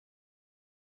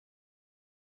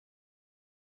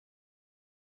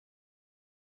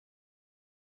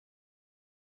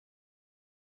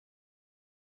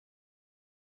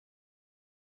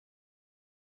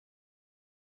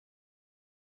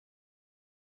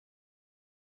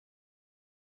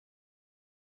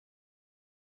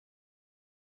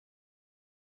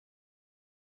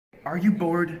Are you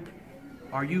bored?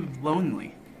 Are you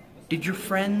lonely? Did your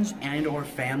friends and or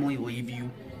family leave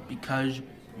you because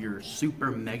you're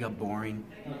super mega boring?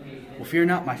 Well, fear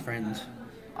not, my friends.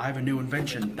 I have a new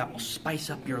invention that will spice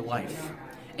up your life.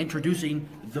 Introducing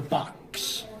the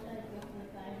box.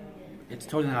 It's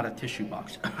totally not a tissue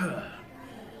box.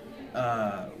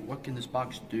 What can this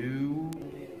box do?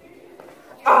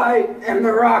 I am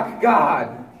the rock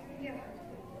god!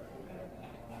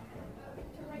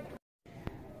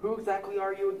 Who exactly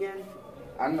are you again?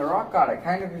 I'm the rock god, I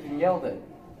kind of even yelled it.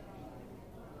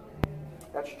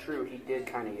 That's true, he did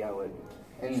kind of yell it.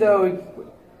 And so,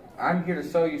 I'm here to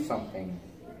sell you something.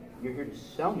 You're here to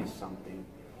sell me something.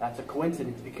 That's a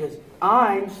coincidence because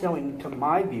I'm selling to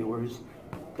my viewers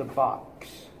the box.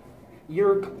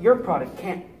 Your product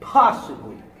can't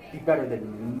possibly be better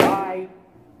than my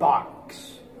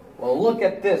box. Well, look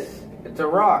at this. It's a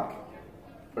rock.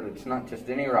 But it's not just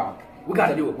any rock. We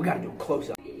gotta do it. We gotta do a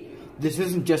close-up. This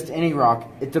isn't just any rock.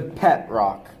 It's a pet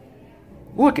rock.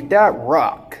 Look at that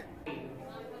rock.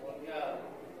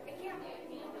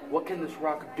 What can this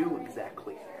rock do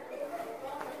exactly?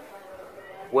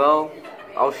 Well,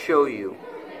 I'll show you.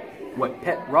 What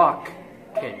Pet Rock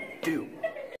can do.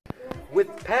 With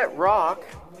Pet Rock,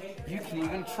 you can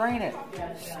even train it.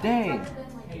 Stay.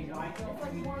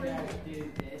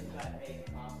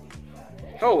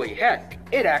 Holy heck,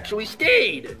 it actually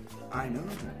stayed! I know.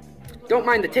 Don't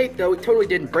mind the tape though, it totally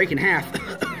didn't break in half.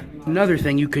 Another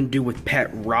thing you can do with Pet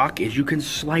Rock is you can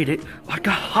slide it like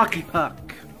a hockey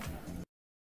puck.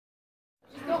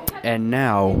 And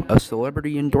now, a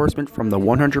celebrity endorsement from the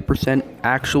 100%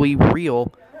 actually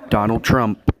real Donald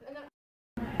Trump.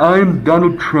 I'm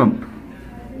Donald Trump.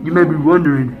 You may be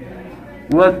wondering,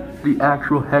 what the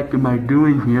actual heck am I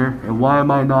doing here, and why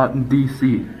am I not in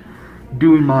D.C.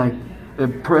 doing my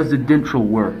presidential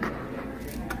work?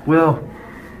 Well,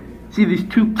 see, these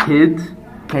two kids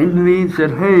came to me and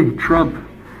said, "Hey, Trump,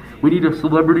 we need a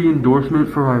celebrity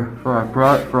endorsement for our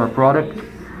product."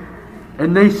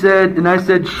 And I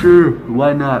said, "Sure,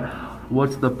 why not?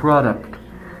 What's the product?"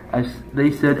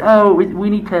 They said, "Oh, we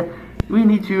need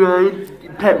to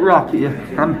Pet Rock."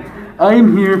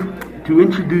 I'm here to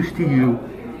introduce to you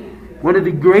one of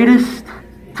the greatest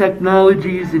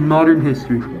technologies in modern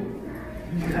history,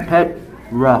 Pet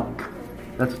Rock.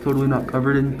 That's totally not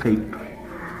covered in tape.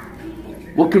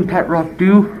 What can Pet Rock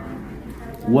do?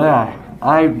 Well,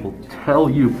 I will tell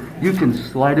you. You can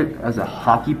slide it as a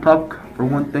hockey puck, for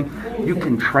one thing. You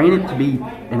can train it to be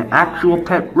an actual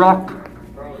pet rock.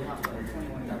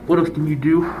 What else can you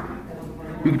do?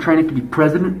 You can train it to be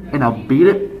president, and I'll beat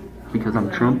it. Because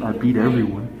I'm Trump, I beat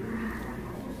everyone.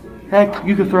 Heck,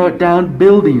 you can throw it down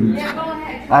buildings.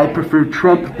 I prefer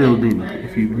Trump building,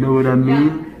 if you know what I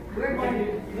mean.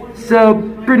 So,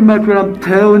 pretty much what I'm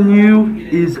telling you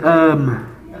is,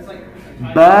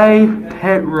 buy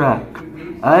Pet Rock.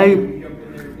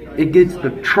 It gets the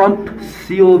Trump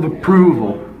seal of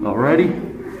approval, alrighty?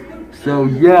 So,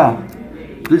 yeah,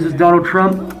 this is Donald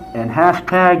Trump, and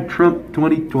hashtag Trump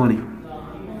 2020.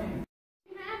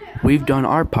 We've done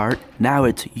our part, now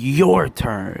it's your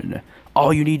turn.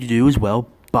 All you need to do is, well,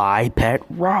 buy Pet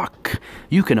Rock.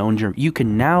 You can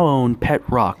now own Pet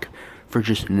Rock. For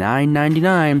just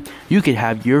 $9.99, you could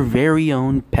have your very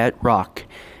own Pet Rock.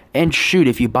 And shoot,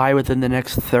 if you buy within the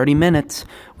next 30 minutes,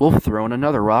 we'll throw in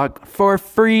another rock for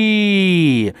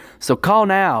free. So call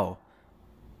now.